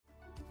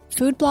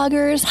Food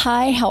bloggers,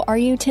 hi, how are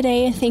you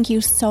today? Thank you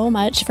so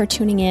much for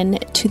tuning in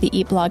to the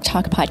Eat Blog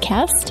Talk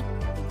podcast.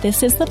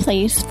 This is the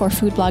place for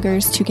food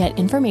bloggers to get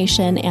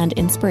information and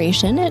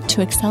inspiration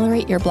to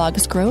accelerate your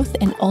blog's growth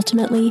and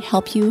ultimately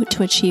help you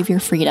to achieve your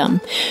freedom,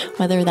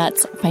 whether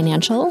that's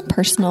financial,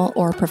 personal,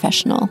 or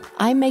professional.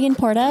 I'm Megan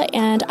Porta,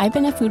 and I've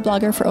been a food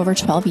blogger for over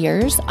 12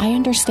 years. I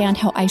understand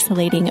how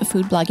isolating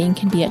food blogging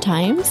can be at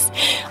times.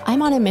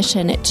 I'm on a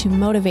mission to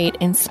motivate,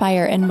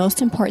 inspire, and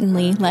most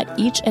importantly, let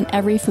each and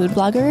every food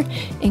blogger,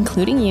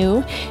 including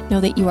you,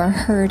 know that you are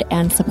heard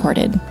and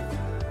supported.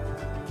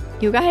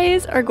 You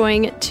guys are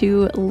going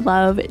to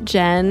love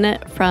Jen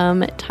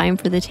from Time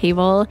for the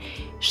Table.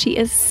 She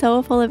is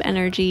so full of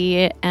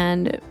energy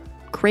and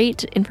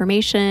great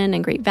information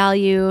and great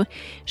value.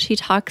 She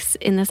talks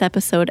in this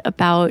episode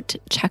about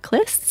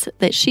checklists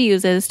that she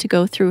uses to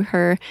go through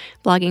her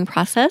blogging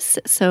process.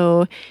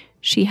 So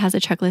she has a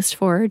checklist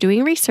for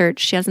doing research.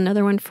 She has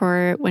another one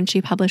for when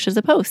she publishes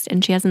a post,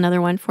 and she has another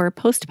one for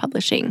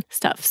post-publishing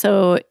stuff.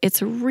 So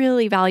it's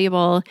really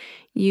valuable.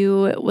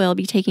 You will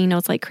be taking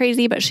notes like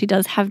crazy, but she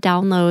does have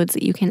downloads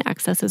that you can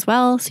access as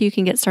well, so you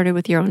can get started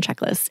with your own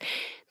checklist.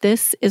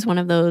 This is one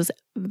of those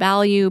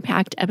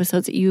value-packed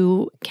episodes that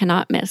you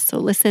cannot miss. So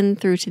listen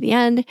through to the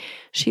end.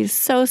 She's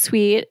so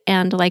sweet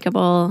and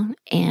likable,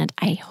 and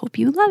I hope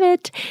you love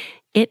it.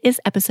 It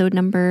is episode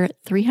number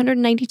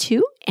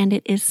 392, and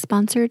it is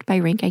sponsored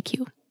by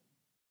RankIQ.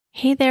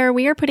 Hey there,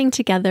 we are putting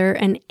together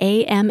an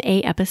AMA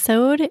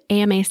episode.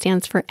 AMA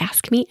stands for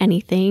Ask Me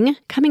Anything,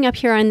 coming up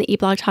here on the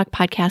Eat Blog Talk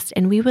podcast,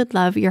 and we would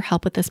love your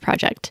help with this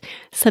project.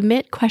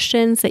 Submit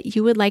questions that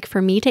you would like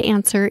for me to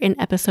answer in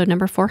episode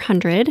number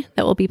 400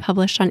 that will be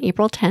published on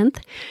April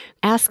 10th.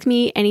 Ask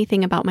me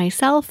anything about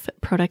myself,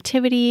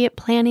 productivity,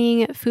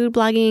 planning, food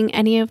blogging,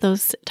 any of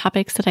those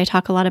topics that I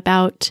talk a lot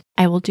about.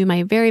 I will do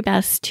my very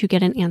best to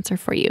get an answer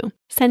for you.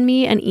 Send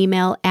me an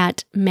email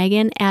at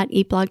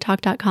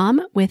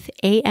megan@eatblogtalk.com with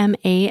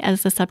AMA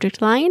as the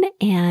subject line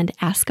and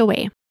ask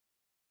away.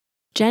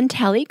 Jen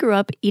Talley grew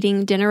up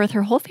eating dinner with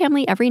her whole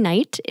family every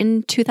night.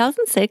 In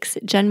 2006,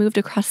 Jen moved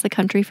across the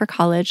country for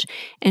college,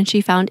 and she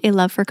found a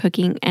love for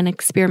cooking and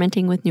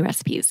experimenting with new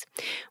recipes.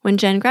 When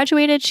Jen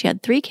graduated, she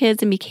had 3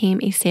 kids and became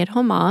a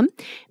stay-at-home mom.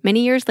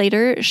 Many years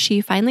later, she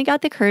finally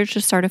got the courage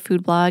to start a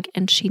food blog,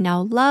 and she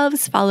now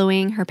loves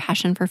following her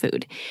passion for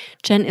food.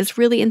 Jen is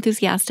really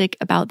enthusiastic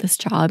about this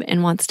job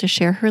and wants to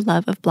share her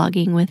love of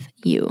blogging with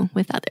you,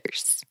 with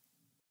others.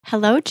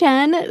 Hello,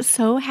 Jen.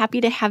 So happy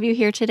to have you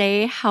here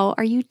today. How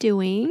are you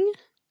doing?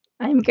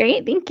 I'm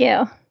great. Thank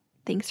you.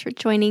 Thanks for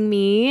joining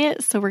me.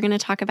 So we're going to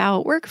talk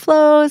about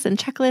workflows and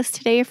checklists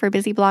today for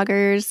busy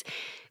bloggers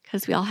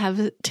because we all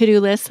have to-do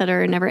lists that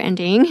are never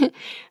ending.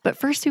 But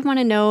first, we want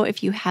to know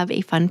if you have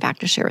a fun fact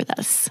to share with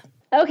us.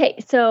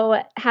 Okay.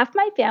 So half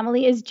my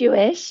family is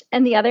Jewish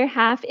and the other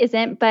half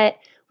isn't, but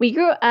we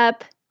grew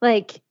up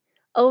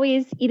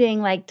always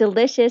eating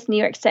delicious New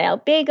York style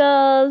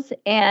bagels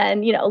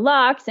and,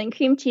 lox and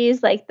cream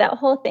cheese, that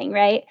whole thing,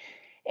 right?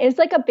 It's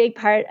a big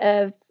part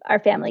of our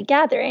family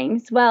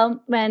gatherings.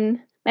 Well,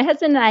 when my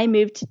husband and I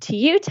moved to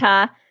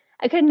Utah,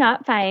 I could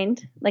not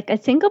find a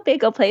single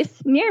bagel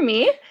place near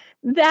me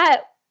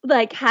that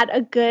had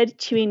a good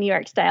chewy New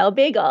York style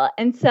bagel.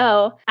 And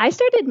so I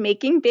started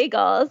making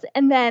bagels,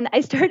 and then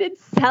I started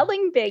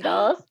selling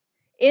bagels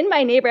in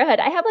my neighborhood.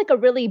 I have a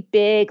really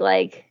big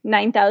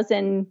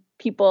 9,000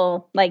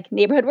 people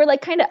neighborhood. We're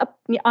kind of up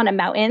on a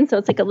mountain, so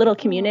it's a little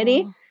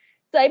community. Oh.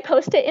 So I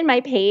post it in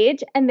my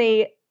page, and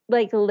they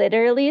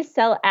literally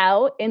sell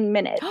out in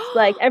minutes.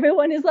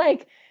 Everyone is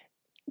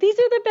these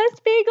are the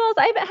best bagels.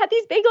 I haven't had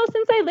these bagels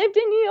since I lived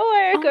in New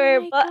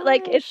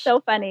York. It's so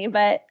funny,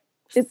 but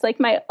it's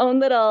my own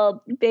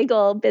little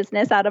bagel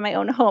business out of my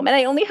own home, and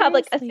I only have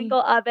a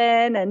single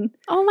oven and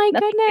oh my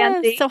goodness.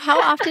 Fancy. So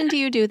how often do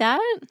you do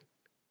that?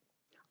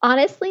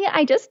 Honestly,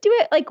 I just do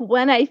it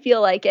when I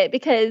feel like it,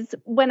 because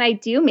when I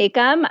do make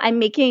them, I'm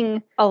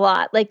making a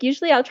lot.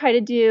 Usually I'll try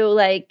to do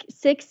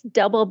 6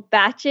 double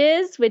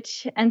batches,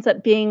 which ends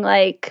up being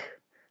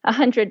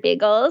 100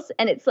 bagels.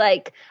 And it's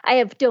I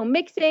have dough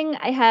mixing,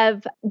 I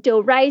have dough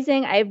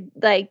rising, I have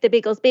the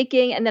bagels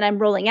baking, and then I'm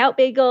rolling out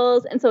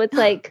bagels. And so it's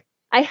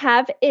I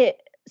have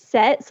it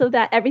set so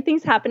that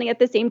everything's happening at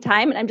the same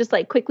time. And I'm just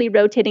quickly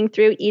rotating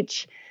through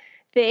each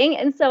thing.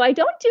 And so I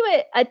don't do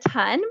it a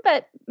ton,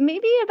 but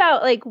maybe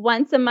about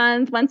once a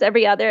month, once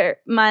every other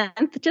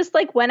month, just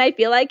when I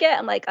feel like it.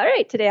 I'm all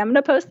right, today I'm going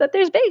to post that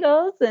there's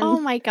bagels. And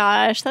oh my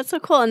gosh, that's so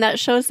cool. And that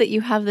shows that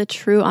you have the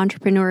true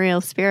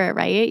entrepreneurial spirit,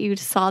 right? You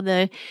saw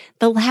the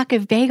lack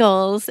of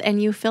bagels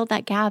and you filled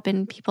that gap,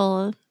 and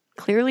people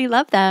clearly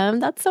love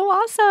them. That's so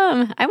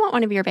awesome. I want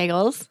one of your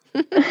bagels.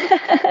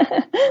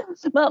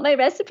 Well, my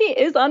recipe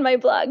is on my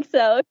blog,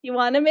 so if you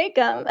want to make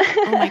them.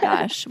 Oh my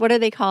gosh. What are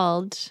they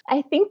called?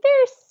 I think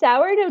they're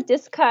sourdough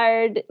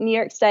discard New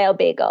York style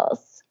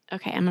bagels.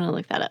 Okay, I'm going to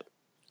look that up.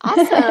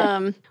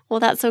 Awesome. Well,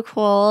 that's so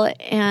cool.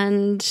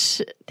 And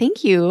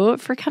thank you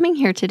for coming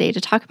here today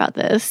to talk about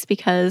this,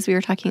 because we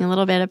were talking a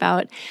little bit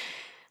about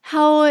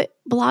how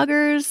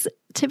bloggers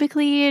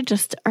typically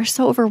just are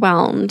so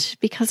overwhelmed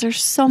because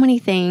there's so many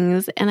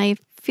things. And I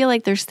feel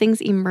like there's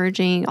things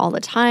emerging all the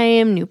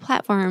time, new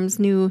platforms,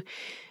 new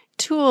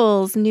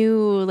tools,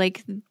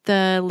 like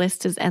the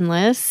list is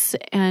endless.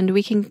 And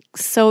we can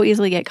so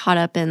easily get caught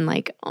up in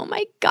like, oh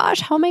my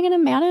gosh, how am I going to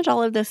manage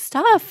all of this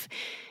stuff?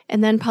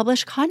 And then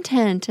publish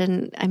content.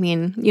 And I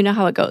mean, you know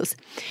how it goes.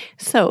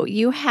 So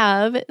you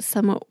have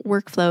some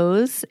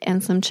workflows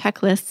and some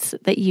checklists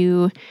that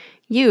you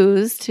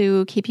use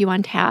to keep you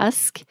on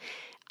task.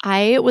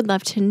 I would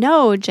love to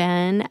know,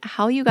 Jen,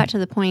 how you got to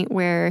the point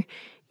where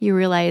you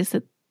realized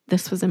that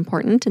this was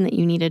important and that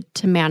you needed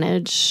to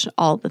manage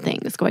all the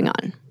things going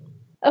on.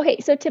 Okay,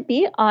 so to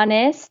be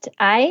honest,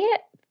 I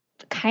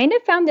kind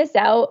of found this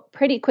out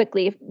pretty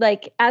quickly,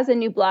 like as a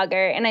new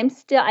blogger, and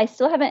I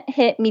still haven't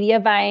hit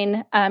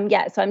Mediavine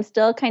yet. So I'm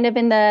still kind of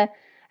in the,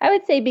 I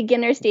would say,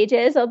 beginner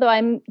stages, although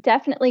I'm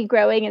definitely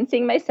growing and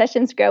seeing my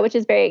sessions grow, which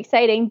is very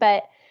exciting.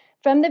 But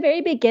from the very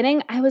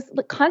beginning, I was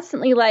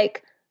constantly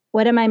like,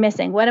 what am I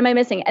missing? What am I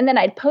missing? And then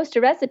I'd post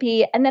a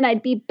recipe and then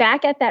I'd be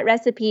back at that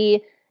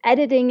recipe,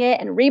 editing it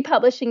and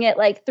republishing it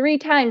like 3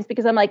 times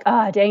because I'm like,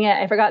 oh, dang it,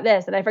 I forgot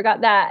this and I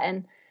forgot that.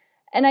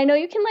 And I know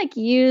you can like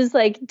use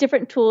like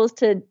different tools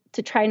to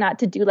try not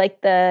to do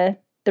like the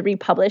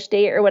republish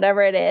date or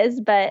whatever it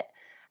is. But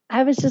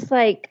I was just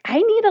like,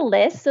 I need a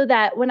list so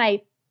that when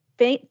I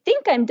think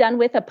I'm done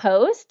with a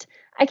post,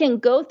 I can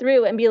go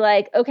through and be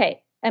like,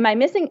 okay, am I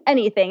missing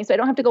anything? So I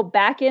don't have to go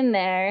back in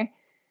there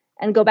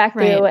and go back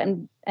through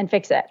and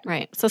fix it.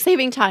 Right. So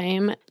saving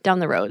time down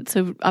the road.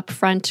 So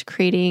upfront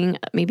creating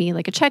maybe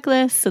like a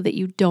checklist so that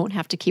you don't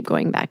have to keep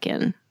going back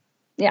in.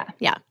 Yeah.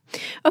 Yeah.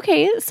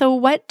 Okay. So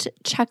what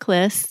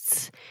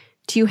checklists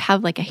do you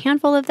have, like a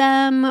handful of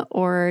them,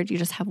 or do you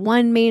just have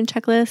one main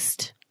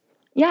checklist?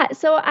 Yeah.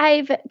 So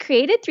I've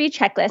created 3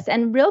 checklists.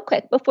 And real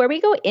quick, before we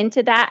go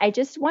into that, I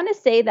just want to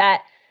say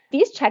that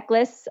these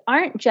checklists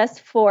aren't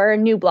just for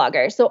new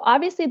bloggers. So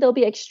obviously they'll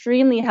be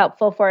extremely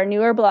helpful for a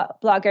newer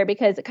blogger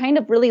because it kind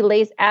of really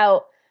lays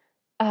out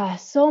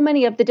so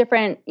many of the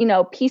different,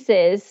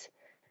 pieces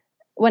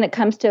when it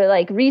comes to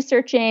like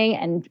researching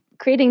and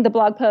creating the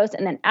blog post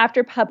and then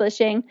after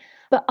publishing.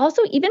 But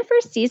also even for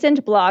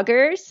seasoned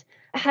bloggers,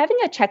 having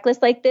a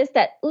checklist like this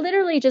that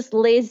literally just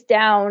lays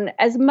down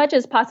as much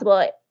as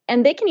possible,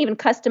 and they can even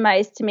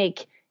customize to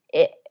make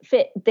it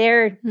fit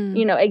their,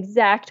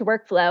 exact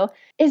workflow,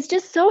 is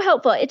just so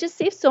helpful. It just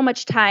saves so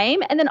much time.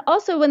 And then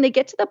also when they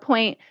get to the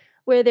point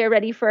where they're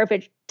ready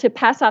to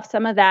pass off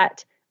some of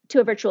that to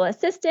a virtual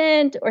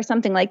assistant or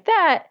something like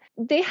that,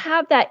 they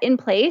have that in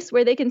place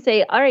where they can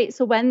say, all right,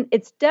 so when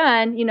it's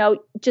done,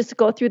 just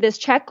go through this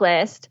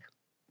checklist,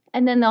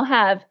 and then they'll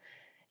have,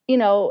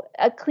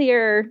 a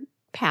clear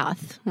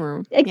path.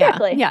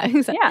 Exactly. Yeah.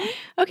 Exactly. Yeah.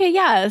 Okay.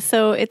 Yeah.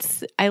 So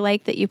I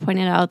like that you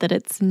pointed out that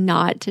it's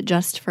not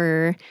just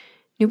for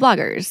new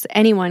bloggers.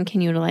 Anyone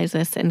can utilize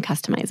this and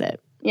customize it.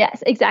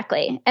 Yes,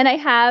 exactly. And I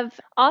have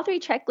all 3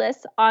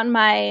 checklists on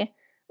my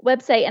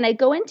website, and I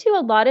go into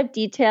a lot of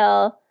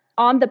detail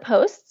on the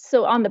posts.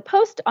 So on the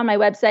post on my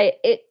website,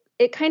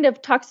 it kind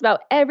of talks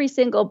about every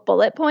single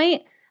bullet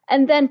point.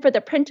 And then for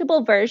the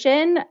printable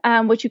version,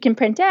 which you can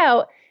print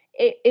out,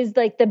 it is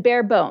like the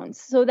bare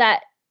bones, so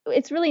that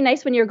it's really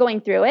nice when you're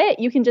going through it.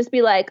 You can just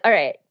be like, all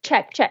right,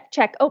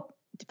 check. Oh,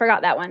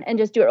 forgot that one. And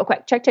just do it real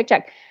quick.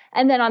 Check.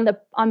 And then on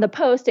the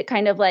post, it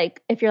kind of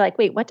like, if you're like,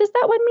 wait, what does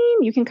that one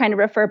mean? You can kind of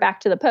refer back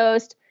to the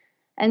post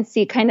and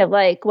see kind of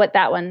like what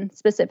that one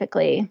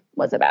specifically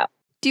was about.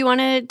 Do you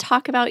want to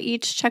talk about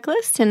each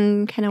checklist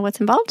and kind of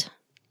what's involved?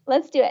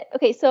 Let's do it.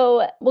 Okay,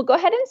 so we'll go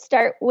ahead and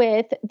start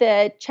with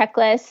the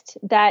checklist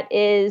that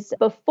is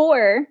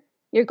before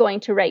you're going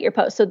to write your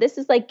post. So this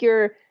is like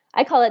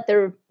I call it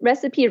the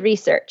recipe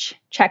research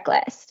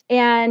checklist.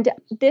 And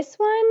this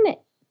one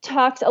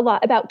talks a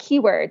lot about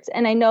keywords.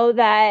 And I know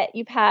that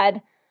you've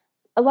had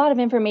a lot of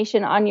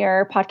information on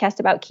your podcast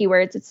about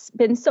keywords. It's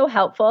been so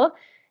helpful.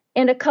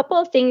 And a couple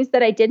of things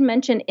that I did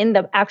mention in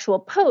the actual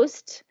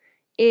post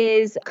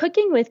is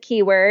Cooking with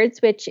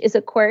Keywords, which is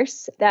a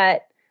course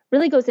that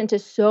really goes into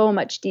so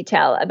much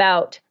detail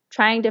about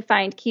trying to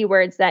find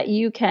keywords that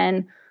you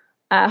can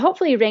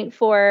hopefully rank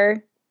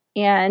for,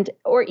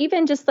 or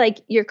even just like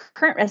your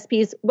current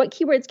recipes, what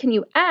keywords can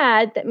you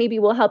add that maybe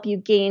will help you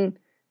gain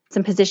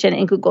some position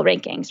in Google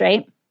rankings,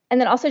 right? And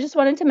then also just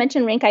wanted to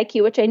mention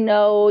RankIQ, which I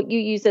know you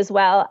use as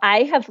well.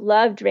 I have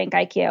loved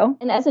RankIQ.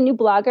 And as a new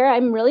blogger,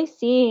 I'm really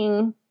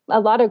seeing a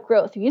lot of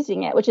growth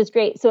using it, which is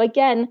great. So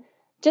again,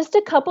 just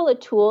a couple of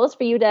tools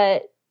for you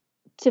to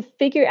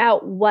figure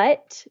out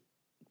what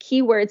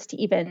keywords to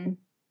even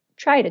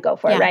try to go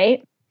for,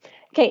 right?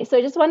 Okay, so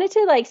I just wanted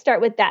to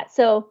start with that.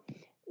 So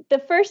the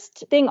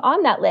first thing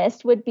on that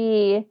list would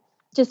be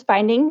just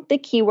finding the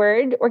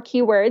keyword or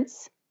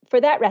keywords for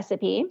that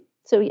recipe.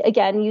 So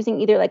again, using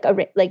either like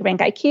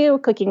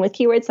RankIQ, Cooking with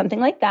Keywords, something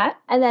like that.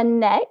 And then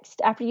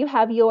next, after you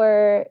have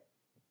your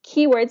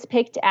keywords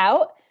picked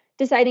out,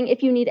 deciding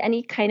if you need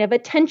any kind of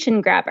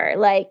attention grabber,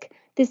 like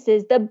this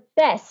is the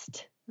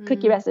best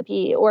cookie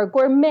recipe, or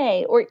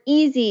gourmet, or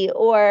easy,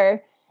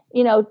 or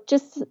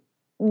just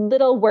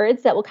little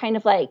words that will kind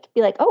of like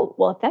be like, oh,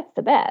 well, if that's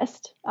the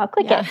best, I'll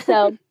click it.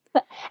 So,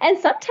 and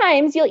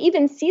sometimes you'll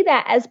even see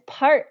that as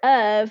part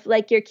of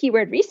like your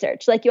keyword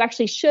research. Like you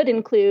actually should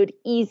include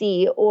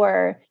easy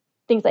or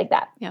things like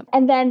that. Yep.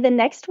 And then the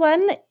next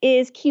one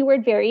is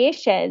keyword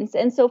variations.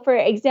 And so for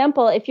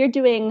example, if you're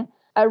doing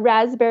a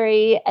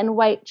raspberry and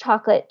white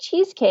chocolate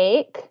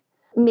cheesecake,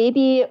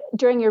 maybe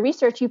during your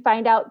research, you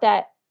find out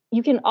that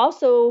you can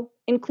also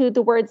include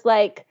the words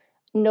like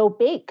no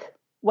bake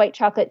white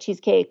chocolate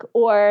cheesecake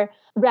or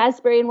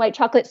raspberry and white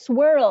chocolate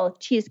swirl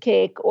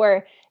cheesecake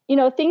or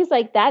things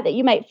like that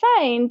you might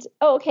find,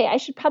 oh, okay, I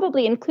should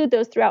probably include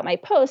those throughout my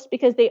post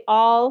because they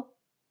all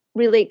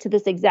relate to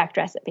this exact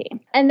recipe.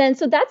 And then,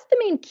 so that's the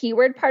main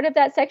keyword part of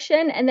that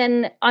section. And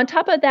then on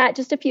top of that,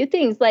 just a few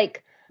things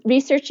like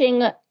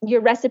researching your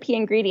recipe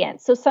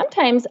ingredients. So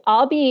sometimes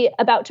I'll be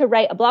about to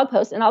write a blog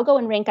post and I'll go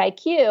in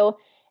RankIQ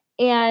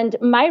and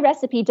my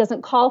recipe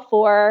doesn't call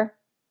for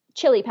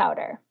chili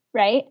powder,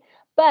 right?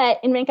 But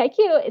in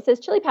RankIQ, it says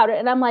chili powder.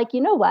 And I'm like,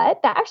 you know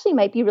what? That actually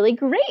might be really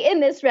great in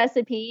this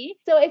recipe.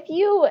 So if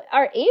you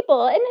are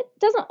able, and it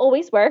doesn't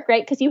always work,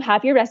 right? Because you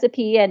have your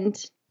recipe and,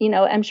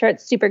 I'm sure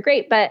it's super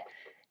great. But,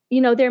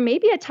 there may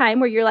be a time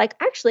where you're like,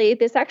 actually,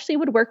 this actually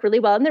would work really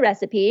well in the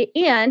recipe.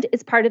 And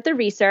it's part of the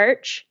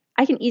research.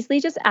 I can easily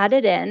just add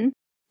it in.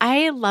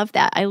 I love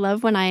that. I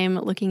love when I'm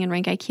looking in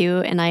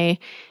RankIQ and I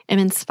am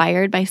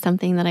inspired by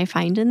something that I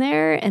find in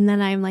there. And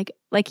then I'm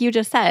like you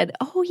just said,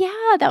 oh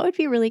yeah, that would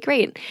be really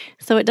great.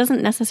 So it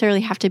doesn't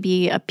necessarily have to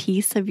be a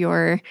piece of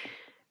your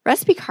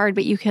recipe card,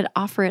 but you could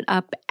offer it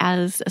up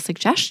as a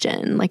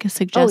suggestion, like a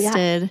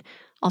suggested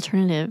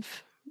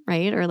alternative,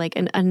 right? Or like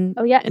an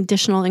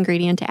additional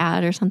ingredient to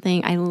add or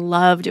something. I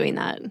love doing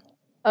that.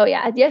 Oh,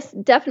 yeah. Yes,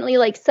 definitely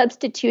like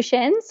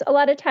substitutions. A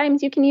lot of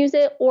times you can use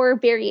it or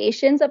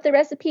variations of the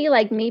recipe.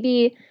 Like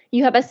maybe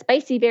you have a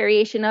spicy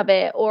variation of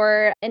it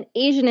or an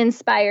Asian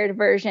inspired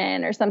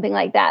version or something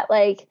like that.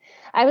 Like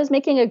I was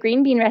making a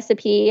green bean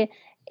recipe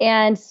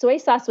and soy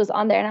sauce was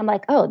on there. And I'm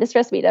like, oh, this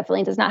recipe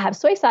definitely does not have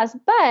soy sauce,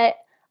 but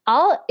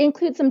I'll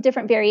include some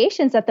different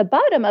variations at the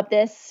bottom of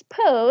this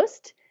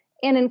post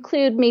and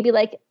include maybe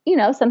like,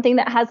 something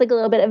that has like a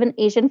little bit of an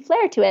Asian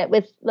flair to it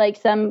with like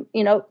some,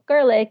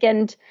 garlic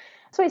and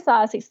soy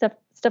sauce,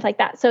 stuff like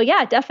that. So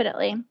yeah,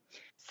 definitely.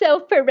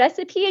 So for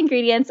recipe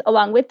ingredients,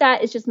 along with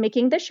that is just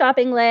making the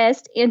shopping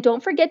list and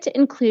don't forget to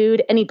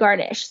include any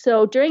garnish.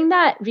 So during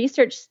that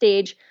research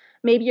stage,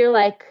 maybe you're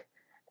like,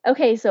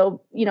 okay,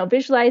 so,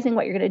 visualizing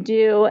what you're going to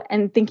do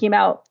and thinking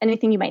about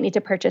anything you might need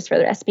to purchase for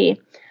the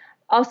recipe.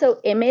 Also,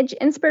 image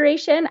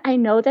inspiration. I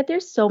know that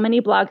there's so many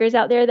bloggers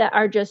out there that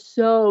are just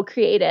so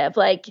creative,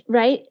 like,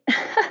 right?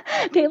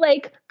 They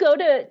like go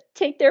to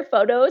take their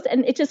photos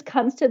and it just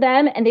comes to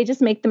them and they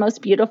just make the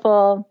most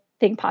beautiful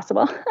thing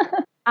possible.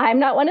 I'm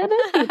not one of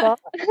those people,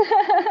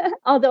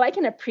 although I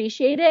can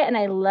appreciate it. And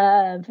I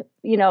love,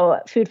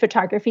 food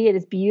photography. It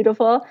is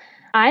beautiful.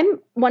 I'm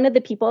one of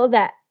the people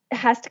that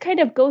has to kind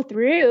of go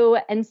through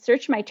and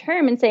search my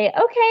term and say,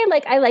 okay,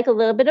 like I like a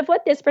little bit of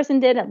what this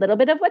person did, a little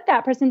bit of what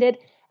that person did,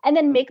 and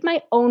then make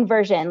my own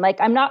version. Like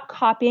I'm not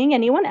copying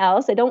anyone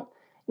else. I don't,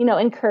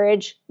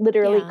 encourage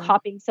literally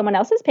copying someone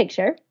else's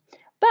picture,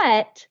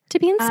 but to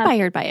be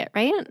inspired by it,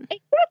 right?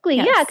 Exactly.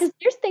 Yes. Yeah. Because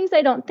there's things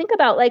I don't think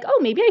about, like, oh,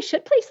 maybe I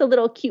should place a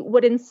little cute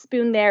wooden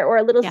spoon there or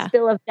a little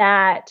spill of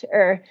that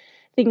or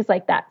things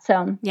like that.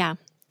 So yeah,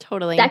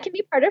 totally. That can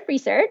be part of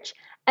research.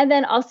 And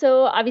then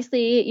also,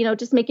 obviously,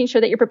 just making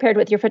sure that you're prepared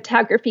with your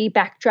photography,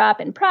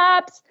 backdrop, and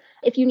props.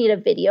 If you need a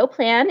video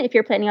plan, if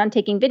you're planning on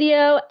taking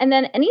video, and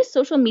then any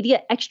social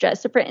media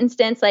extras. So for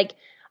instance, like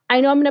I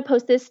know I'm going to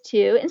post this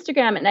to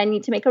Instagram and I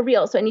need to make a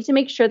reel. So I need to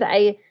make sure that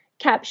I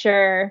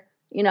capture,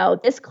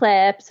 this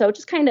clip. So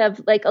just kind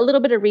of like a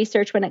little bit of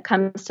research when it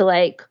comes to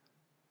like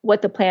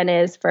what the plan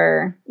is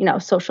for,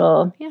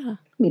 social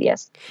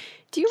medias.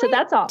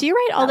 That's all. Do you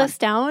write all this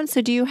down?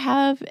 So do you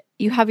have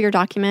your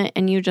document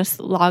and you just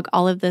log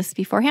all of this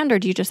beforehand, or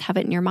do you just have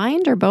it in your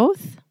mind, or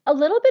both? A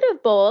little bit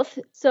of both.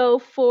 So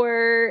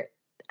for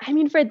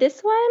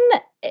this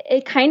one,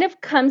 it kind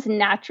of comes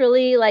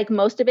naturally, like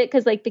most of it,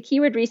 because like the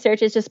keyword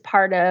research is just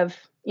part of,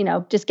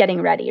 just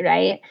getting ready,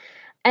 right?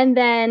 And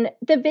then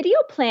the video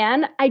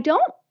plan, I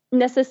don't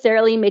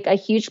necessarily make a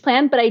huge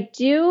plan, but I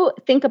do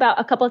think about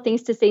a couple of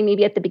things to say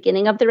maybe at the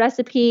beginning of the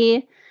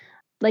recipe,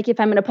 like if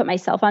I'm going to put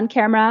myself on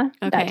camera,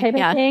 that type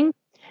of thing.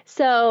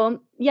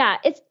 So yeah,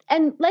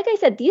 and like I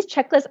said, these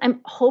checklists I'm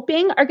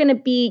hoping are going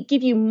to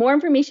give you more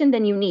information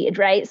than you need,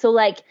 right? So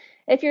like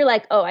if you're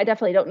like, oh, I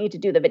definitely don't need to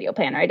do the video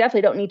plan, or I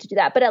definitely don't need to do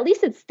that, but at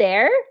least it's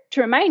there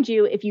to remind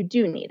you if you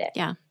do need it.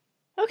 Yeah.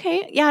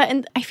 Okay. Yeah.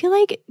 And I feel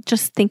like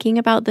just thinking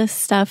about this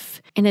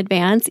stuff in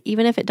advance,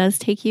 even if it does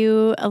take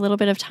you a little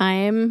bit of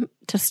time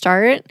to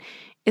start,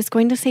 is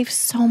going to save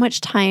so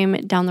much time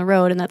down the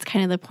road. And that's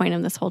kind of the point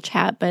of this whole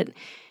chat. But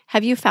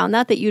have you found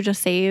that you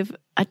just save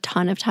a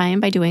ton of time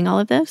by doing all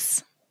of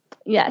this?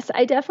 Yes,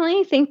 I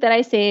definitely think that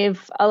I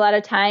save a lot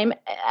of time.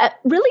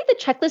 Really, the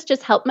checklist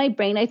just helped my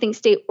brain, I think,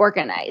 stay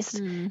organized.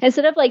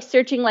 Instead of like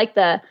searching like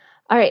the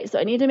all right, so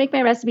I need to make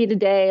my recipe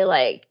today.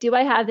 Like, do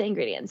I have the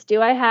ingredients? Do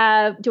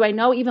I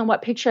know even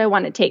what picture I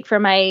want to take for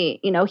my,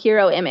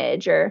 hero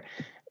image or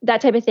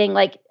that type of thing?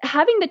 Like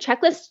having the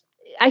checklist,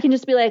 I can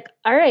just be like,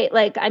 all right,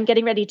 like I'm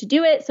getting ready to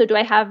do it. So do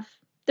I have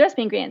the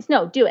recipe ingredients?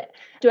 No, do it.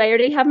 Do I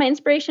already have my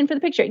inspiration for the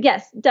picture?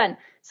 Yes, done.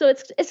 So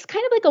it's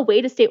kind of like a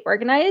way to stay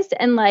organized,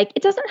 and like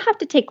it doesn't have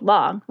to take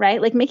long,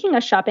 right? Like making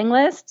a shopping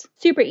list,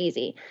 super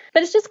easy.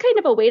 But it's just kind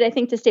of a way, I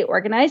think, to stay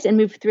organized and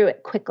move through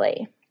it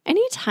quickly.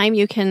 Anytime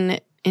you can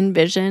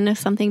envision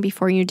something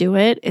before you do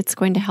it, it's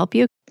going to help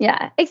you.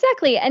 Yeah,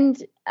 exactly.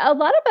 And a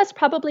lot of us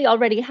probably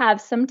already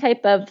have some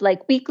type of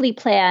like weekly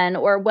plan,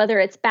 or whether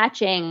it's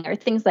batching or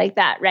things like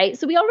that, right?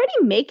 So we already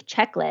make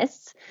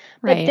checklists,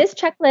 but this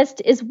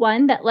checklist is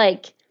one that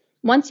like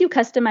once you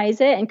customize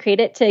it and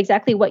create it to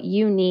exactly what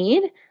you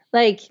need,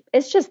 like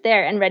it's just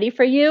there and ready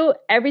for you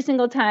every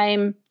single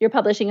time you're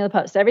publishing the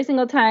post, every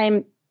single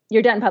time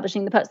you're done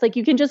publishing the post. Like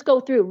you can just go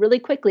through really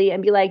quickly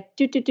and be like,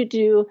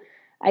 do.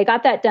 I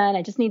got that done.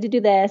 I just need to do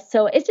this.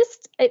 So I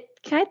just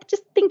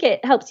think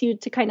it helps you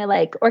to kind of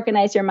like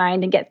organize your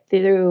mind and get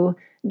through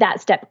that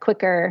step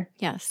quicker.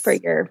 Yes. For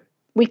your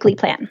weekly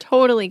plan.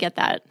 Totally get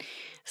that.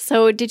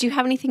 So did you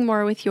have anything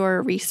more with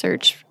your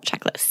research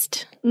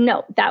checklist?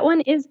 No, that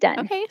one is done.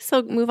 Okay,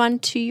 so move on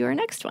to your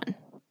next one.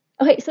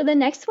 Okay, so the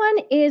next one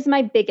is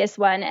my biggest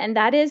one, and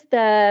that is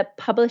the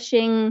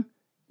publishing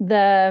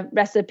the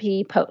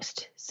recipe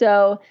post.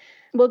 So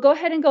we'll go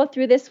ahead and go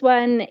through this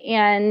one.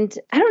 And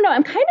I don't know,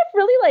 I'm kind of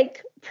really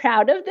like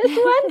proud of this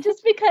one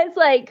just because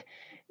like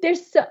I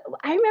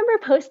remember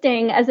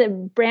posting as a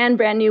brand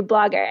new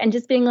blogger and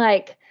just being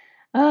like,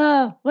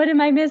 oh, what am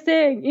I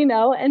missing?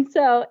 And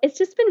so it's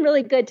just been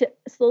really good to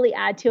slowly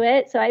add to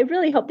it. So I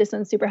really hope this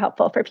one's super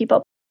helpful for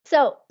people.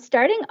 So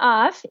starting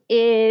off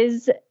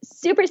is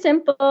super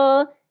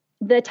simple,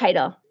 the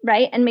title,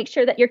 right? And make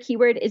sure that your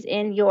keyword is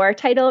in your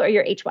title or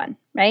your H1,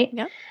 right?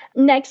 Yeah.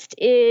 Next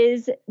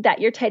is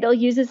that your title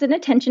uses an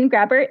attention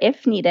grabber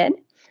if needed.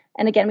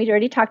 And again, we'd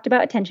already talked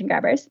about attention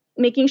grabbers.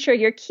 Making sure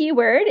your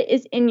keyword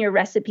is in your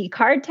recipe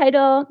card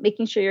title,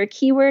 making sure your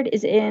keyword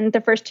is in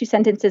the first 2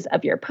 sentences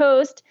of your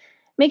post,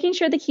 making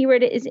sure the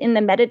keyword is in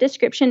the meta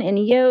description in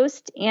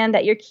Yoast, and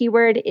that your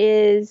keyword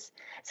is,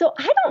 so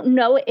I don't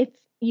know if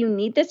you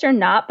need this or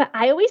not, but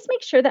I always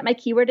make sure that my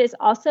keyword is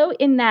also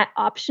in that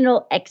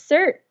optional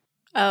excerpt.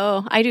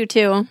 Oh, I do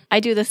too. I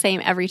do the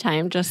same every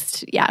time.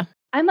 Yeah.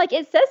 I'm like,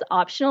 it says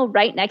optional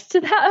right next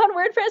to that on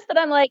WordPress, but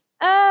I'm like,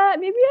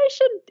 maybe I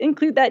should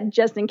include that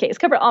just in case,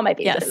 cover all my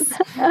pages.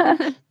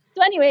 Yes.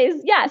 So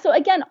anyways, yeah. So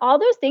again, all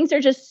those things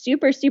are just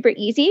super, super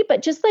easy,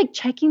 but just like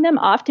checking them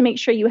off to make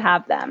sure you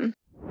have them.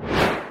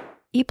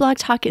 Eat Blog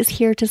Talk is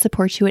here to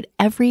support you at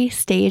every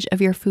stage of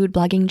your food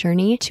blogging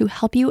journey to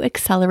help you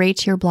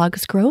accelerate your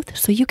blog's growth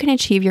so you can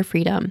achieve your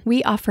freedom.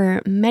 We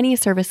offer many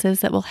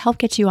services that will help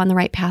get you on the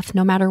right path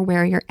no matter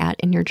where you're at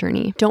in your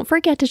journey. Don't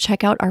forget to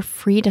check out our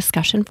free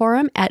discussion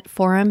forum at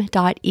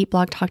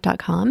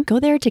forum.eatblogtalk.com. Go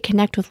there to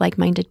connect with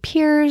like-minded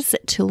peers,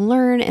 to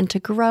learn and to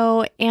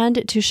grow,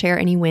 and to share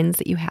any wins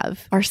that you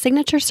have. Our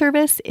signature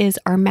service is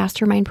our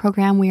mastermind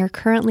program. We are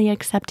currently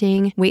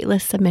accepting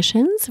waitlist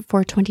submissions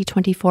for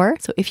 2024.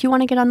 So if you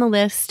want to get on the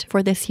list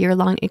for this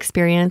year-long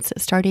experience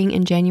starting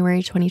in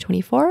January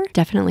 2024,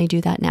 definitely do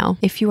that now.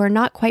 If you are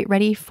not quite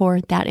ready for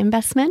that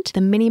investment,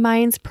 the Mini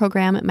Minds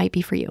program might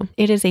be for you.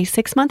 It is a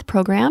 6-month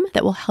program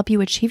that will help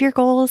you achieve your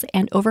goals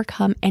and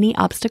overcome any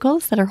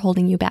obstacles that are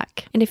holding you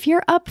back. And if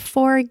you're up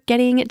for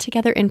getting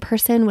together in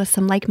person with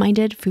some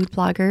like-minded food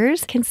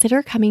bloggers,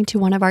 consider coming to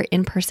one of our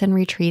in-person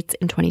retreats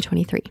in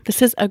 2023.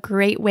 This is a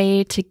great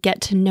way to get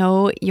to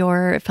know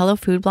your fellow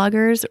food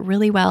bloggers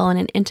really well in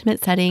an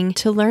intimate setting,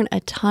 to learn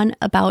a ton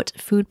about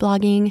food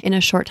blogging in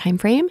a short time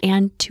frame,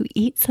 and to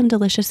eat some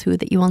delicious food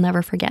that you will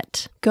never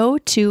forget. Go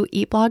to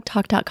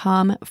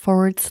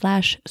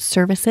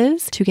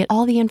eatblogtalk.com/services to get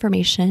all the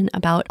information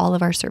about all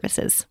of our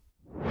services.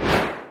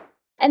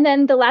 And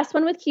then the last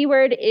one with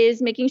keyword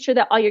is making sure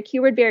that all your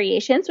keyword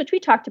variations, which we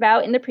talked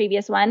about in the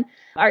previous one,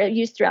 are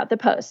used throughout the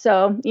post.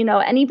 So,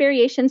 any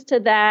variations to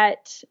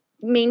that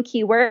main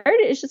keyword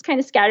is just kind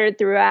of scattered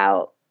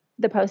throughout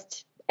the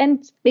post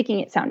and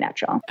making it sound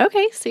natural.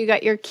 Okay, so you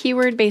got your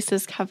keyword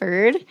bases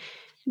covered.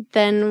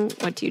 Then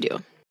what do you do?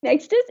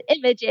 Next is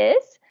images.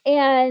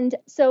 And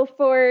so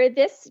for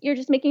this, you're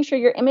just making sure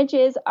your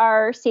images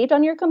are saved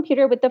on your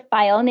computer with the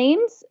file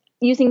names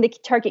using the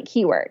target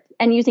keyword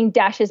and using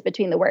dashes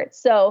between the words.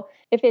 So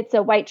if it's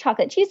a white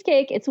chocolate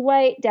cheesecake, it's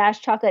white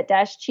chocolate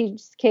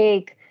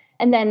cheesecake.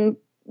 And then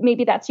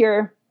maybe that's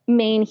your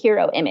main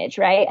hero image,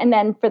 right? And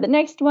then for the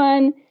next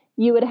one,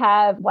 you would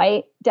have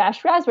white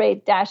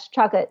raspberry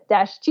chocolate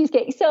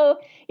cheesecake. So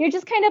you're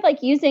just kind of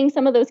like using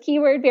some of those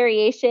keyword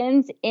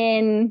variations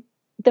in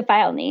the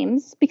file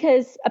names,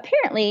 because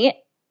apparently,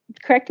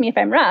 correct me if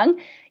I'm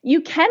wrong, you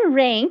can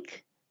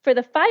rank for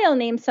the file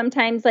name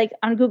sometimes like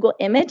on Google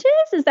Images.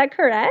 Is that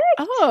correct?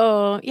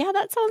 Oh, yeah,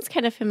 that sounds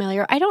kind of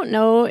familiar. I don't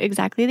know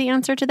exactly the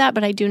answer to that,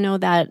 but I do know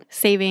that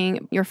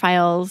saving your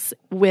files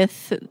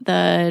with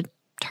the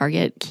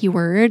target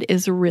keyword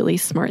is a really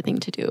smart thing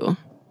to do.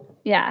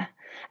 Yeah.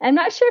 I'm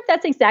not sure if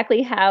that's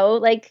exactly how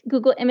like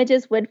Google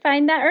Images would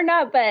find that or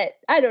not, but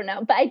I don't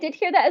know. But I did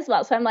hear that as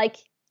well. So I'm like,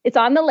 it's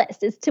on the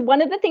list. It's to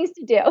one of the things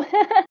to do.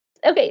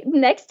 Okay,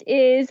 next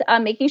is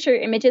making sure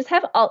your images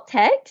have alt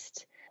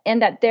text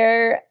and that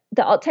the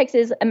alt text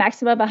is a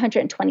maximum of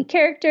 120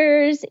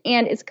 characters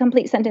and it's a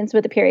complete sentence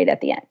with a period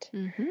at the end.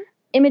 Mm-hmm.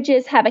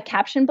 Images have a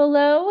caption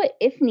below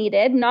if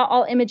needed. Not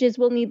all images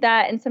will need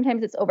that, and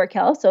sometimes it's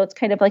overkill, so it's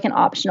kind of like an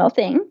optional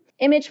thing.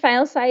 Image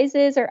file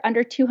sizes are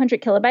under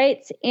 200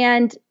 kilobytes,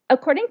 and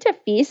according to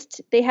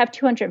Feast, they have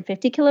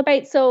 250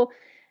 kilobytes. So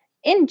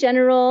in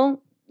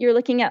general, you're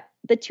looking at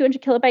the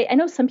 200 kilobyte. I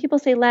know some people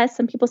say less,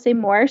 some people say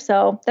more,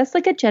 so that's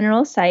like a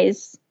general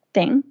size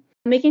thing.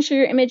 Making sure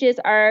your images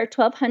are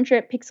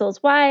 1200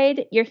 pixels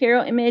wide. Your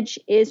hero image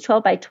is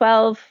 12 by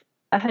 12,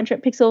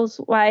 100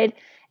 pixels wide.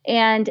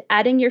 And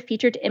adding your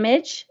featured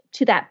image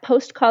to that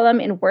post column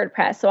in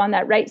WordPress. So on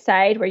that right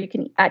side where you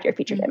can add your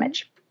featured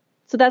image.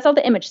 So that's all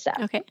the image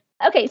stuff.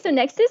 Okay, so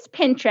next is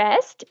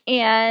Pinterest.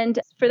 And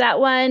for that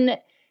one,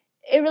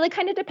 it really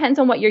kind of depends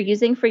on what you're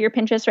using for your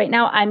Pinterest right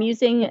now. I'm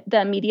using the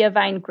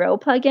Mediavine Grow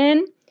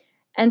plugin.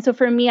 And so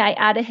for me, I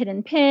add a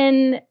hidden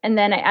pin and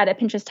then I add a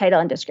Pinterest title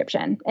and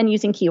description and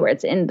using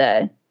keywords in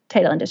the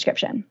title and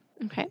description.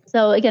 Okay.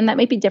 So again, that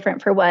might be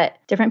different for what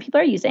different people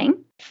are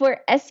using.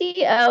 For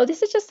SEO,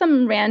 this is just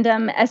some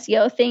random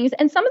SEO things.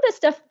 And some of the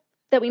stuff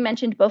that we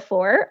mentioned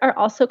before are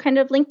also kind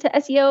of linked to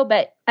SEO,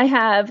 but I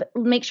have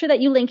make sure that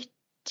you link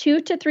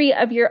 2 to 3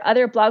 of your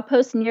other blog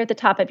posts near the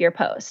top of your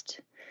post.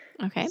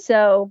 Okay.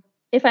 So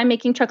if I'm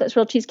making chocolate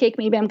swirl cheesecake,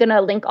 maybe I'm going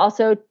to link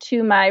also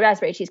to my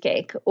raspberry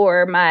cheesecake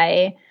or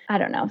my, I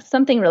don't know,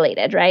 something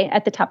related, right?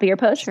 At the top of your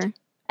post. Sure.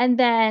 And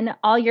then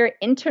all your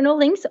internal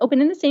links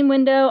open in the same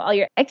window, all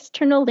your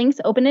external links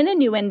open in a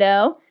new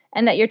window,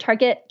 and that your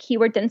target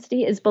keyword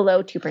density is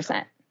below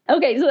 2%.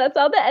 Okay, so that's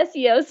all the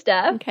SEO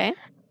stuff. Okay.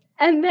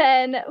 And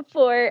then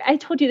I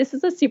told you this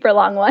is a super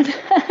long one.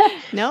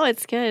 No,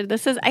 it's good.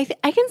 This is, I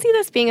can see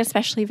this being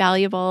especially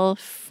valuable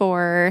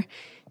for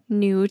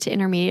new to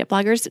intermediate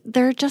bloggers.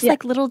 They're just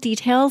like little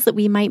details that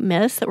we might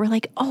miss that we're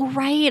like, oh,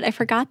 right, I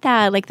forgot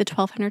that, like the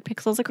 1200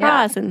 pixels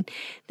across and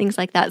things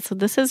like that. So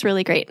this is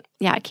really great.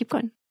 Yeah, keep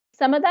going.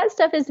 Some of that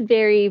stuff is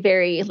very,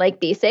 very like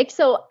basic.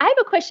 So I have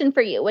a question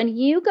for you. When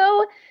you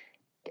go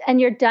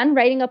and you're done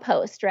writing a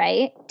post,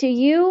 right?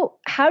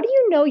 How do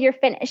you know you're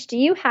finished? Do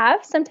you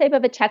have some type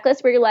of a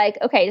checklist where you're like,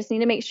 okay, I just need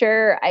to make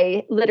sure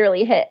I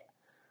literally hit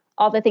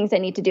all the things I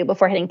need to do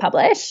before hitting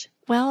publish?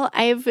 Well,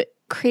 I've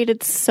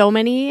created so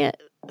many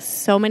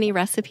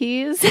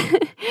recipes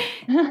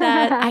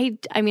that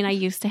I mean, I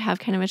used to have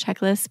kind of a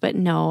checklist, but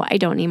no, I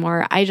don't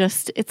anymore.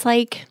 It's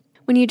like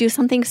when you do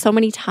something so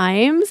many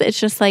times, it's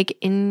just like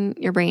in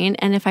your brain.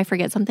 And if I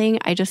forget something,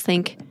 I just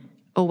think,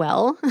 oh,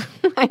 well,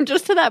 I'm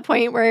just to that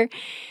point where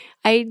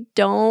I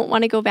don't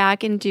want to go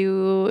back and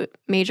do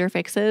major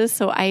fixes.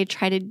 So I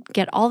try to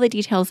get all the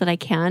details that I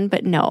can,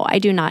 but no, I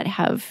do not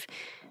have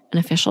an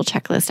official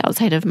checklist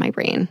outside of my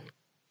brain.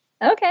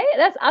 Okay,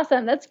 that's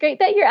awesome. That's great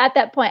that you're at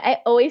that point. I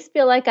always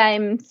feel like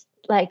I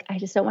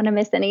just don't want to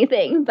miss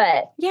anything,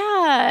 but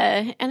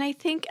yeah. And I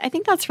think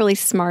that's really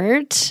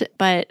smart.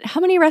 But how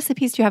many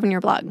recipes do you have in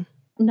your blog?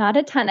 Not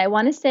a ton. I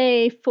want to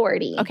say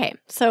 40. Okay.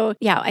 So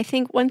yeah, I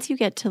think once you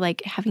get to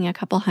like having a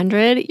couple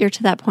hundred, you're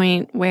to that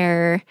point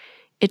where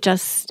it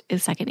just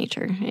is second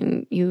nature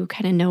and you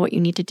kind of know what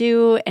you need to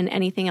do, and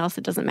anything else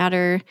that doesn't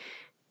matter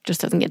just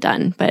doesn't get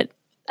done. But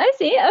I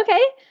see.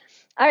 Okay.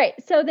 All right.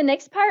 So the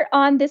next part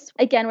on this,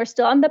 again, we're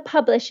still on the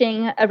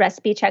publishing a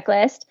recipe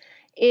checklist,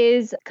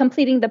 is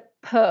completing the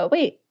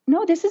wait,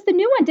 no, this is the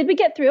new one. Did we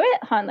get through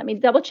it? Let me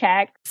double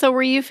check. So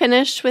were you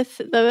finished with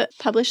the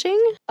publishing?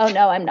 Oh,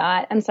 no, I'm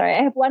not. I'm sorry.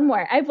 I have one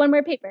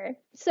more paper.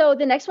 So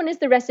the next one is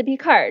the recipe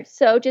card.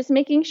 So just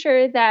making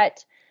sure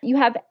that you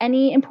have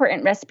any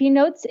important recipe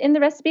notes in the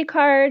recipe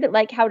card,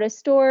 like how to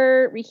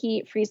store,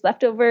 reheat, freeze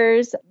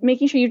leftovers,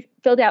 making sure you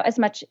filled out as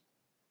much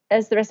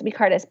as the recipe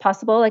card as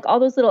possible, like all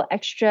those little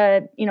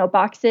extra,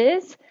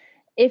 boxes.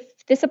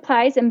 If this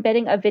applies,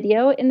 embedding a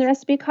video in the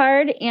recipe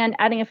card and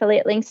adding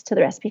affiliate links to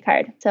the recipe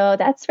card. So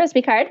that's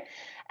recipe card.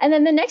 And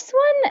then the next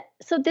one,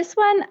 so this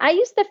one, I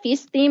use the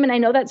Feast theme, and I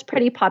know that's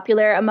pretty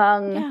popular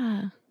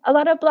among a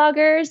lot of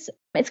bloggers.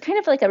 It's kind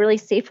of like a really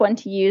safe one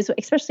to use,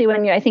 especially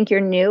when I think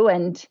you're new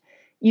and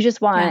you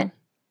just want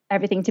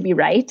everything to be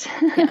right.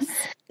 Yes.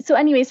 So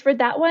anyways, for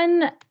that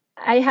one,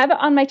 I have it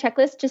on my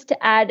checklist just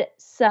to add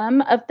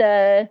some of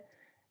the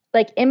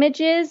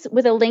images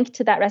with a link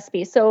to that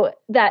recipe so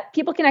that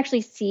people can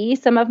actually see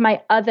some of my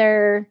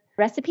other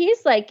recipes,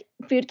 like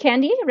food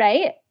candy,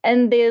 right?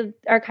 And they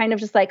are kind of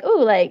just like,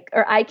 or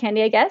eye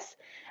candy, I guess.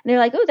 And they're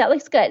like, oh, that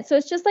looks good. So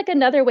it's just like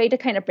another way to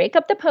kind of break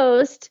up the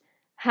post,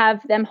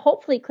 have them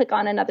hopefully click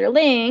on another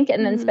link,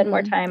 and then spend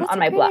more time on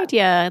my blog.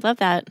 Idea. I love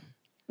that.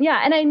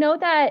 Yeah. And I know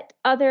that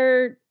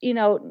other,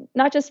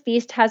 not just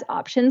Feast has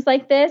options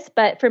like this,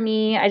 but for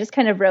me, I just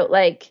kind of wrote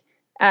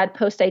add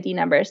post ID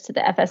numbers to the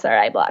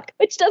FSRI block,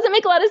 which doesn't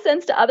make a lot of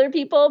sense to other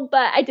people,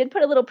 but I did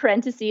put a little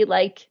parenthesis,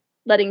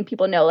 letting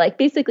people know,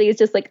 basically it's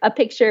just a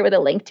picture with a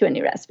link to a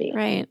new recipe.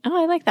 Right.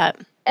 Oh, I like that.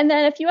 And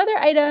then a few other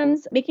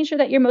items, making sure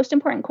that your most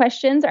important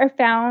questions are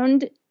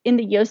found in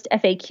the Yoast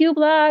FAQ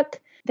block,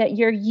 that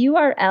your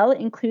URL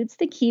includes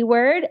the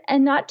keyword,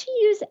 and not to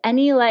use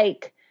any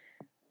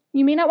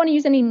you may not want to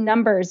use any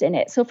numbers in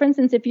it. So for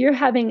instance, if you're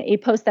having a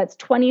post that's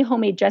 20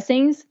 homemade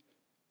dressings,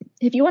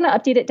 if you want to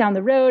update it down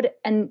the road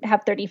and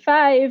have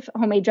 35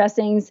 homemade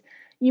dressings,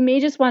 you may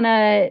just want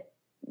to,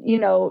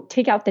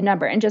 take out the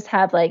number and just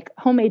have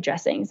homemade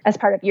dressings as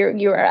part of your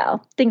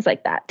URL, things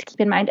like that to keep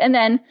in mind. And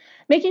then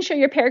making sure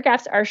your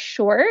paragraphs are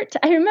short.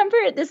 I remember,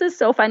 this is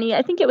so funny.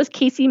 I think it was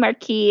Casey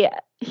Marquis.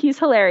 He's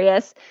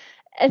hilarious.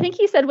 I think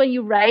he said when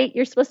you write,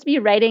 you're supposed to be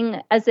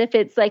writing as if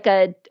it's like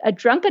a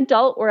drunk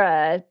adult or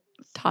a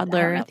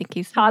toddler. I think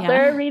he's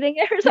toddler reading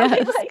it or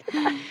something like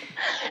that.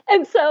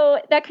 And so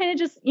that kind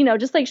of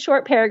just like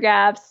short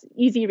paragraphs,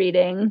 easy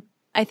reading.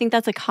 I think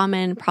that's a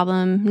common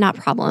problem, not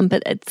problem,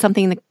 but it's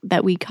something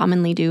that we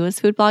commonly do as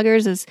food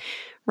bloggers is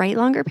write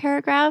longer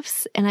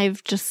paragraphs. And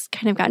I've just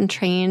kind of gotten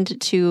trained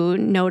to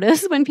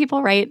notice when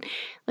people write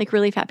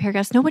really fat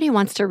paragraphs, nobody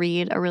wants to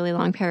read a really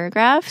long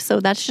paragraph. So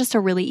that's just a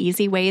really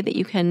easy way that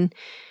you can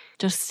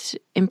just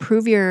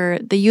improve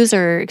the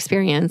user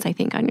experience, I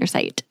think, on your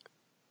site.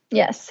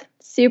 Yes.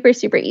 Super,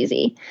 super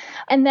easy.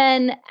 And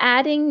then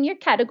adding your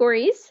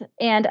categories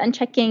and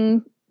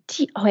unchecking.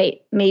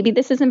 Maybe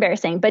this is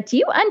embarrassing, but do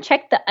you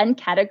uncheck the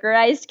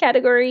uncategorized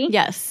category?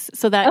 Yes.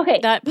 So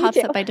that pops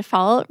up by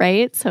default,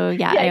 right? So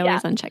I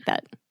always uncheck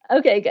that.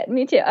 Okay, good.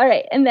 Me too. All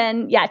right. And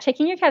then,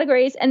 checking your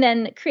categories and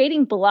then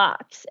creating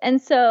blocks.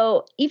 And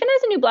so even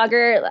as a new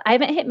blogger, I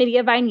haven't hit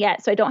Mediavine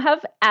yet, so I don't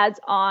have ads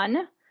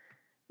on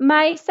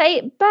my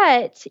site,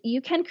 but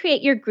you can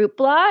create your group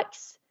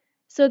blocks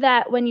so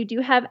that when you do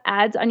have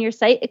ads on your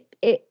site,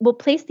 it will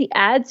place the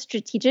ads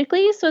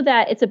strategically so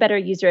that it's a better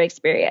user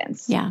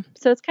experience. Yeah.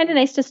 So it's kind of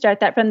nice to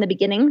start that from the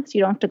beginning so you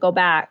don't have to go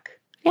back.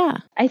 Yeah.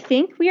 I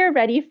think we are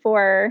ready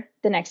for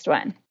the next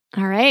one.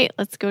 All right.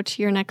 Let's go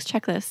to your next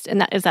checklist.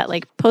 And is that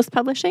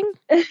post-publishing?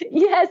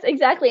 Yes,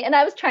 exactly. And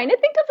I was trying to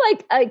think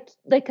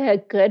of a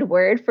good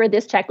word for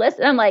this checklist.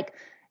 And I'm like,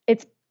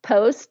 it's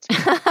post.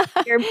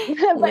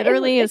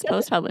 Literally is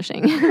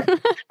post-publishing.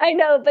 I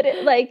know, but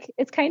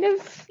it's kind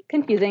of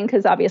confusing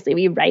because obviously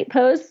we write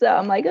posts. So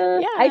I'm like,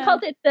 I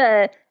called it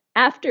the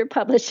after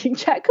publishing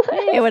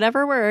checklist. Hey,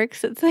 whatever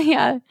works. It's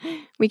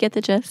we get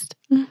the gist.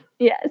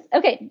 Yes.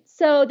 Okay.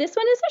 So this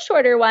one is a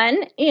shorter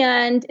one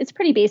and it's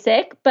pretty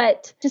basic,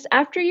 but just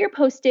after you're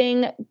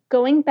posting,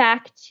 going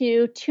back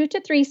to 2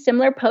 to 3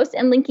 similar posts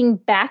and linking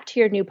back to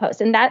your new post.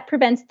 And that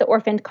prevents the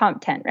orphaned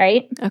content,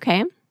 right?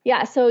 Okay.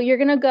 Yeah, so you're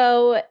going to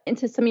go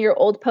into some of your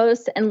old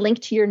posts and link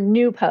to your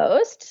new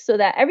post so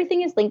that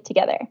everything is linked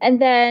together. And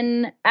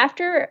then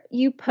after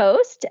you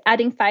post,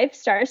 adding 5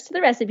 stars to the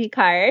recipe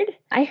card.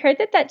 I heard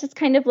that just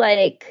kind of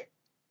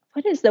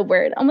what is the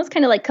word? Almost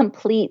kind of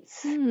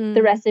completes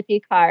the recipe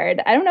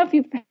card. I don't know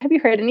if have you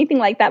heard anything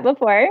like that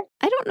before?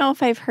 I don't know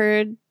if I've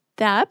heard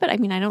that, but I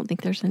mean, I don't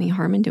think there's any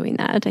harm in doing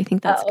that. I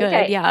think that's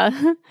good. Yeah.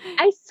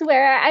 I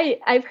swear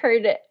I've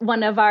heard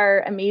one of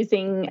our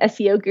amazing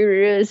SEO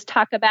gurus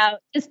talk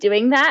about just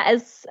doing that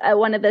as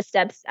one of the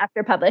steps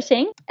after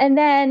publishing. And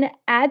then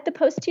add the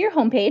post to your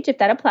homepage if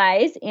that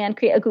applies and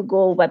create a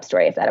Google web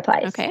story if that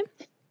applies. Okay.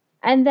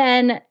 And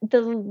then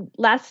the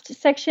last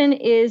section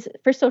is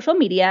for social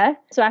media.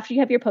 So after you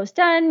have your post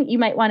done, you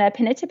might want to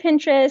pin it to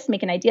Pinterest,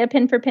 make an idea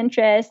pin for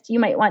Pinterest. You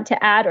might want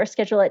to add or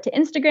schedule it to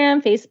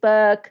Instagram,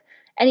 Facebook,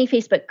 any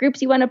Facebook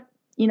groups you want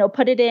to,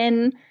 put it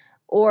in,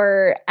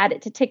 or add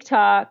it to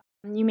TikTok.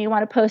 You may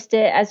want to post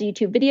it as a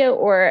YouTube video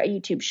or a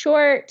YouTube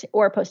short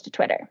or post to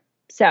Twitter.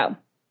 So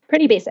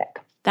pretty basic.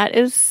 That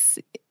is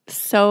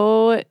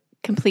so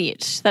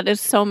complete. That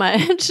is so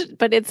much,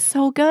 but it's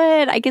so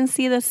good. I can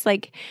see this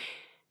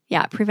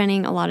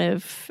preventing a lot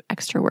of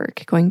extra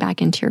work going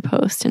back into your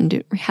post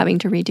and having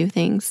to redo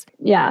things.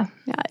 Yeah.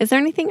 Is there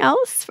anything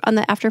else on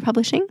the after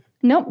publishing?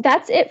 Nope,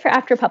 that's it for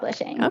after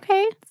publishing.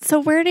 Okay. So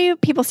where do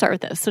people start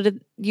with this? So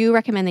did you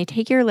recommend they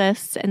take your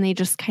lists and they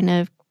just kind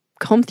of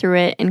comb through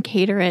it and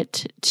cater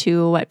it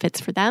to what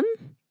fits for them?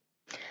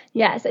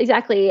 Yes,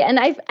 exactly. And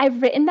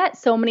I've written that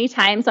so many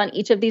times on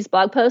each of these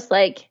blog posts.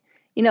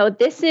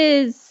 This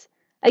is,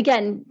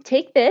 again,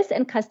 take this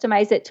and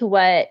customize it to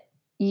what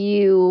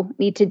you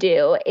need to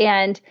do.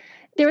 And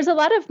there was a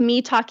lot of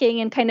me talking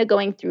and kind of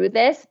going through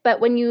this, but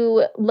when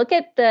you look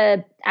at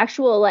the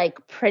actual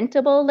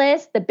printable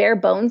list, the bare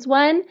bones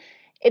one,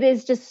 it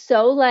is just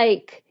so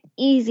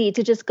easy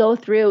to just go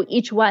through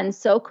each one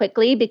so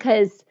quickly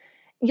because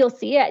you'll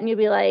see it and you'll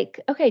be like,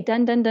 okay,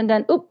 done.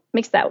 Oop,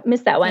 missed that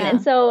one. Yeah.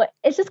 And so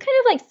it's just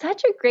kind of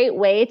such a great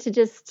way to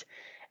just,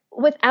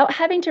 without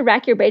having to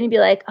rack your brain and be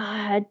like,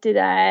 did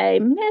I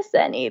miss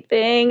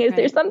anything? Is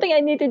there something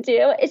I need to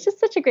do? It's just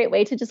such a great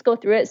way to just go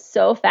through it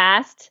so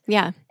fast.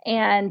 Yeah.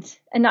 And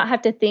not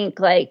have to think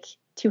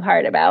too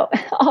hard about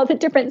all the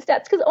different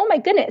steps. Because, oh my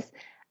goodness.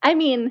 I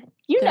mean,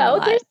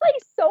 there's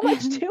so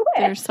much to it.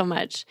 There's so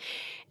much.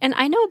 And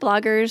I know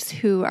bloggers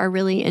who are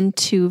really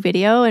into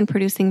video and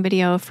producing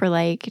video for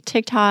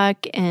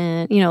TikTok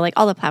and,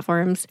 all the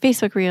platforms,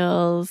 Facebook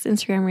Reels,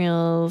 Instagram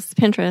Reels,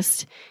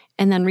 Pinterest.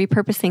 and then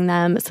repurposing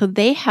them. So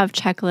they have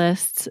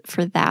checklists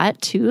for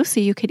that too. So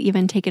you could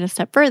even take it a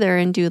step further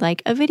and do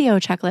like a video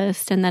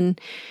checklist, and then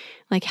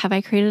like, have I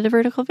created a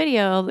vertical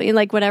video?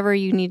 Like whatever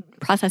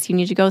process you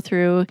need to go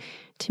through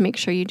to make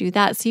sure you do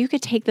that. So you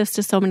could take this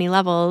to so many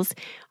levels.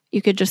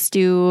 You could just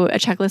do a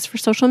checklist for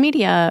social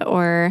media,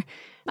 or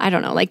I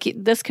don't know, like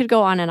this could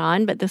go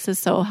on, but this is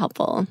so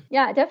helpful.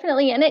 Yeah,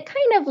 definitely. And it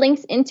kind of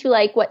links into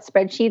like what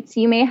spreadsheets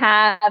you may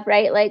have,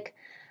 right? Like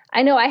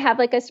I know I have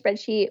like a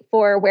spreadsheet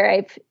for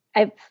where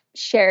I've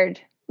shared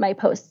my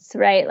posts,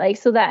 right? Like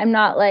so that I'm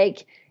not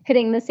like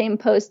hitting the same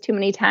post too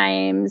many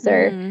times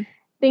or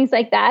things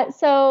like that.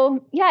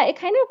 So yeah, it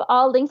kind of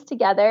all links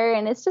together,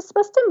 and it's just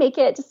supposed to make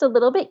it just a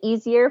little bit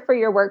easier for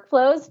your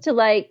workflows to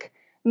like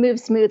move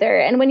smoother.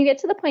 And when you get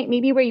to the point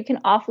maybe where you can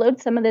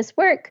offload some of this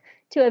work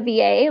to a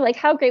VA, like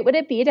how great would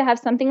it be to have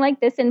something like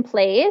this in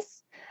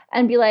place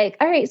and be like,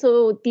 all right,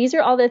 so these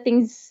are all the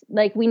things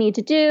like we need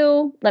to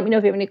do. Let me know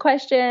if you have any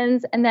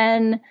questions. And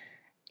then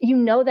you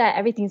know that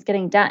everything's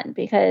getting done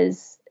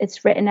because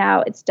it's written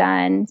out, it's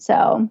done.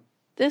 So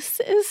this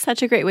is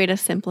such a great way to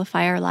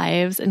simplify our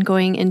lives. And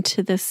going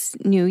into this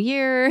new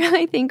year,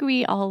 I think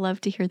we all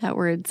love to hear that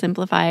word,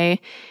 simplify.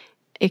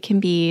 It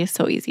can be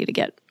so easy to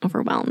get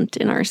overwhelmed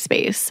in our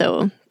space.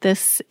 So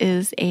this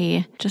is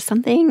just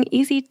something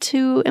easy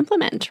to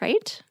implement,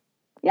 right?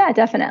 Yeah,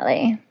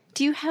 definitely.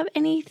 Do you have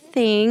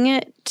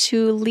anything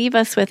to leave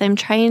us with? I'm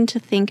trying to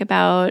think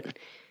about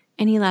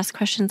any last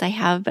questions I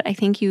have, but I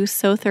think you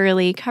so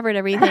thoroughly covered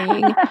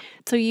everything.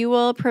 So you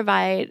will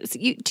provide,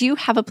 do you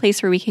have a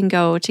place where we can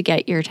go to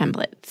get your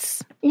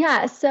templates?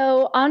 Yeah.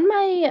 So on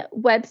my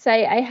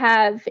website, I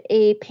have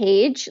a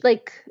page,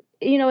 like,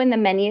 in the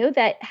menu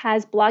that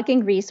has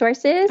blogging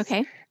resources.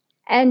 Okay.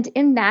 And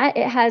in that,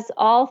 it has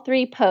all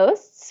 3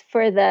 posts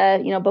for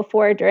the,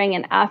 before, during,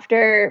 and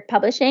after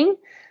publishing.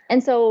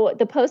 And so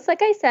the posts,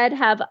 like I said,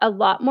 have a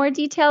lot more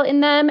detail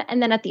in them.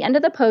 And then at the end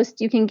of the post,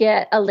 you can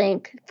get a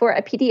link for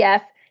a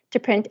PDF to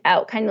print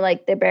out, kind of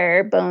like the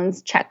bare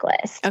bones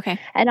checklist. Okay.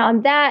 And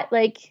on that,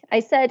 like I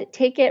said,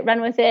 take it,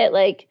 run with it,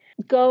 like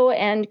go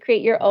and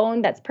create your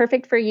own that's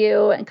perfect for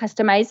you and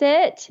customize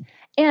it.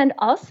 And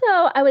also,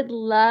 I would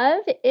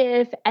love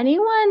if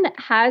anyone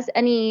has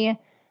any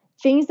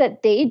things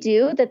that they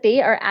do that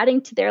they are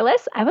adding to their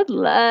list. I would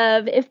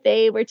love if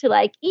they were to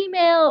like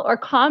email or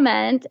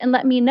comment and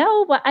let me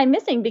know what I'm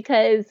missing,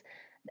 because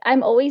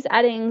I'm always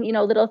adding,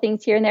 little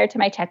things here and there to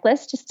my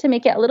checklist just to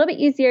make it a little bit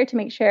easier to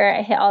make sure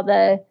I hit all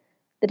the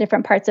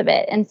different parts of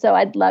it. And so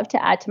I'd love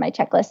to add to my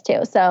checklist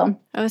too. So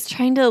I was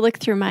trying to look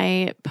through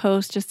my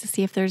post just to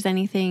see if there's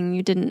anything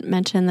you didn't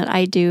mention that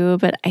I do,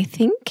 but I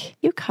think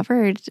you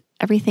covered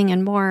everything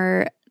and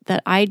more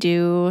that I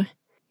do.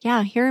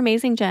 Yeah, you're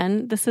amazing,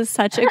 Jen. This is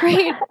such a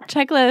great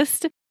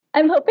checklist.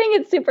 I'm hoping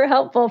it's super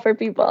helpful for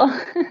people.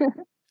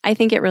 I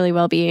think it really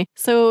will be.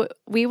 So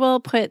we will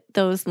put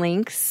those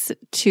links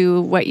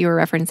to what you were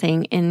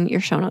referencing in your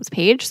show notes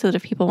page so that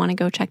if people want to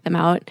go check them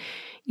out,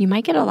 you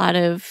might get a lot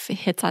of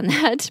hits on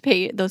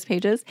those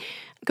pages.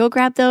 Go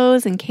grab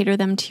those and cater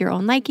them to your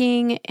own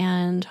liking,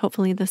 and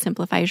hopefully this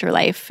simplifies your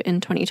life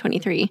in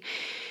 2023.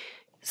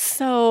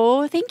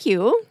 So thank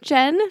you,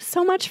 Jen,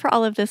 so much for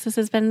all of this. This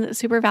has been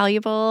super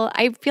valuable.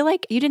 I feel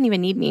like you didn't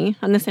even need me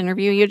on this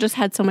interview. You just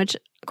had so much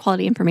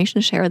quality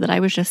information to share that I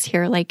was just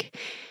here like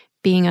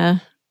being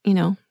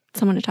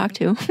someone to talk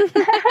to.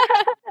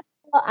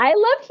 Well, I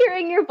love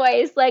hearing your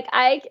voice. Like,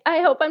 I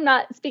hope I'm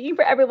not speaking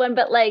for everyone,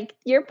 but like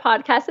your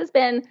podcast has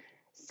been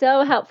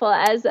so helpful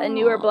as a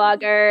newer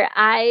blogger.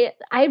 I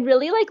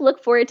really like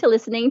look forward to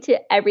listening to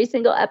every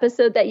single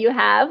episode that you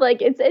have.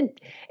 Like it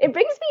brings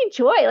me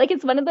joy. Like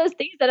it's one of those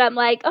things that I'm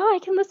like, oh, I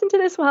can listen to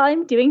this while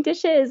I'm doing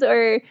dishes,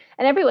 and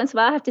every once in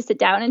a while I have to sit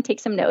down and take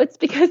some notes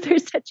because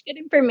there's such good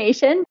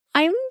information.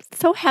 I'm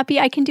so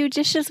happy I can do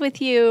dishes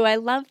with you. I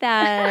love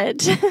that.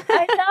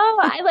 I know.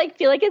 I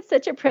feel like it's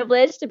such a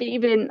privilege to be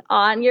even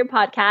on your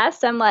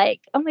podcast. I'm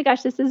like, oh my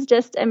gosh, this is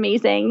just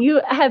amazing.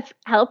 You have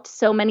helped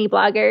so many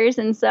bloggers.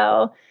 And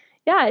so,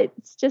 yeah,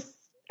 it's just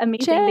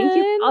amazing. Jen, thank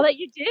you for all that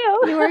you do.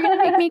 You are going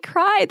to make me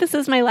cry. This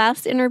is my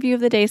last interview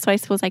of the day, so I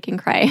suppose I can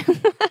cry.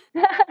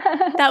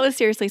 That was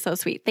seriously so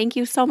sweet. Thank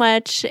you so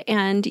much.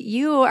 And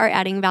you are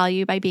adding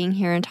value by being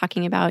here and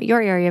talking about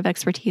your area of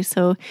expertise.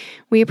 So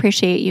we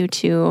appreciate you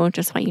too.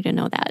 Just want you to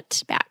know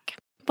that back.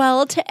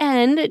 Well, to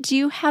end, do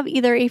you have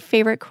either a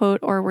favorite quote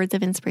or words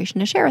of inspiration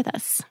to share with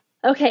us?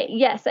 Okay.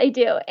 Yes, I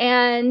do.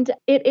 And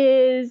it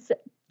is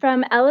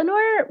from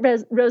Eleanor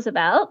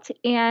Roosevelt.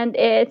 And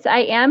it's, I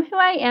am who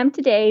I am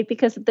today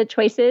because of the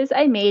choices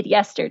I made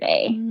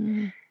yesterday.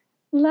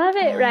 Love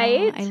it,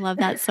 right? I love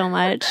that so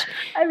much.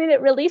 I mean, it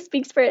really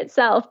speaks for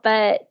itself,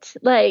 but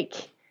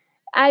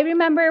I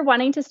remember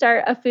wanting to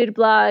start a food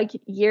blog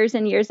years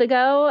and years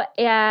ago.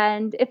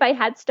 And if I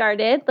had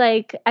started,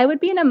 I would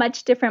be in a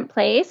much different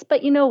place.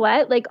 But you know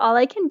what? All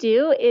I can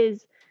do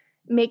is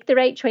make the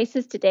right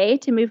choices today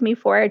to move me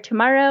forward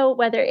tomorrow,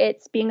 whether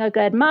it's being a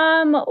good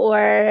mom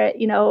or,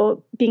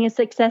 being a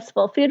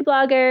successful food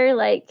blogger.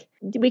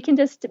 We can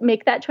just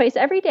make that choice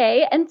every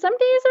day. And some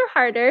days are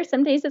harder.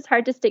 Some days it's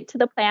hard to stick to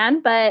the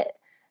plan, but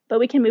but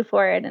we can move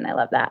forward, and I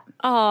love that.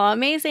 Oh,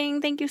 amazing.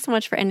 Thank you so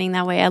much for ending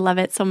that way. I love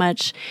it so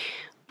much.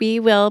 We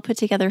will put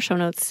together show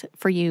notes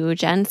for you,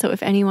 Jen. So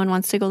if anyone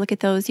wants to go look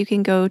at those, you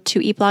can go to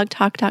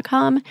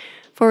eatblogtalk.com/time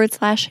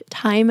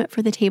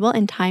for the table,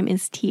 and time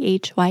is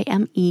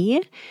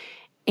THYME.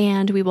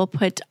 And we will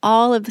put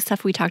all of the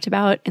stuff we talked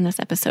about in this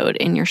episode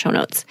in your show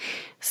notes.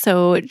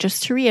 So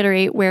just to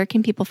reiterate, where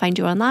can people find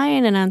you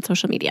online and on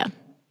social media?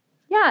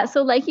 Yeah,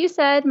 so like you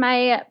said,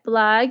 my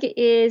blog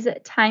is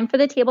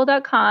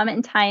timeforthetable.com,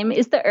 and time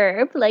is the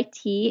herb, like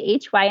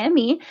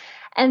THYME.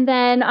 And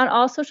then on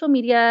all social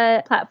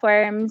media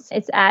platforms,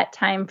 it's at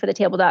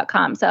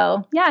timeforthetable.com.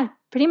 So yeah,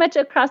 pretty much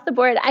across the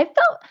board. I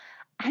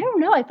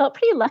felt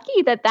pretty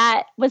lucky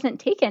that wasn't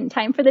taken.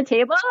 Time for the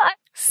Table.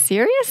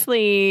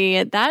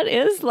 Seriously, that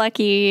is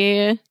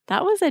lucky.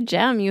 That was a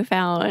gem you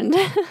found.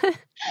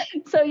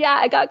 So yeah,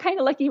 I got kind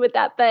of lucky with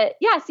that. But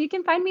yeah, so you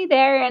can find me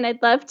there, and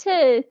I'd love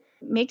to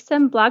make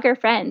some blogger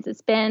friends.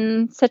 It's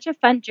been such a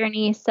fun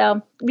journey.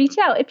 So reach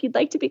out if you'd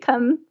like to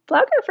become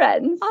blogger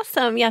friends.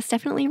 Awesome. Yes,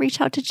 definitely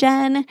reach out to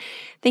Jen.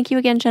 Thank you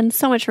again, Jen,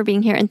 so much for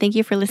being here. And thank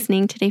you for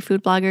listening today,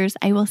 Food Bloggers.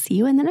 I will see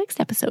you in the next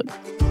episode.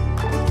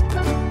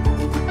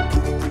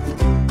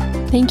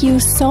 Thank you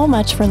so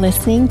much for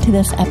listening to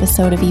this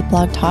episode of Eat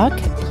Blog Talk.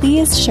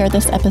 Please share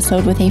this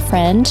episode with a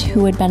friend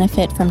who would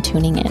benefit from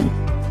tuning in.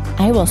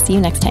 I will see you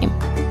next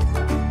time.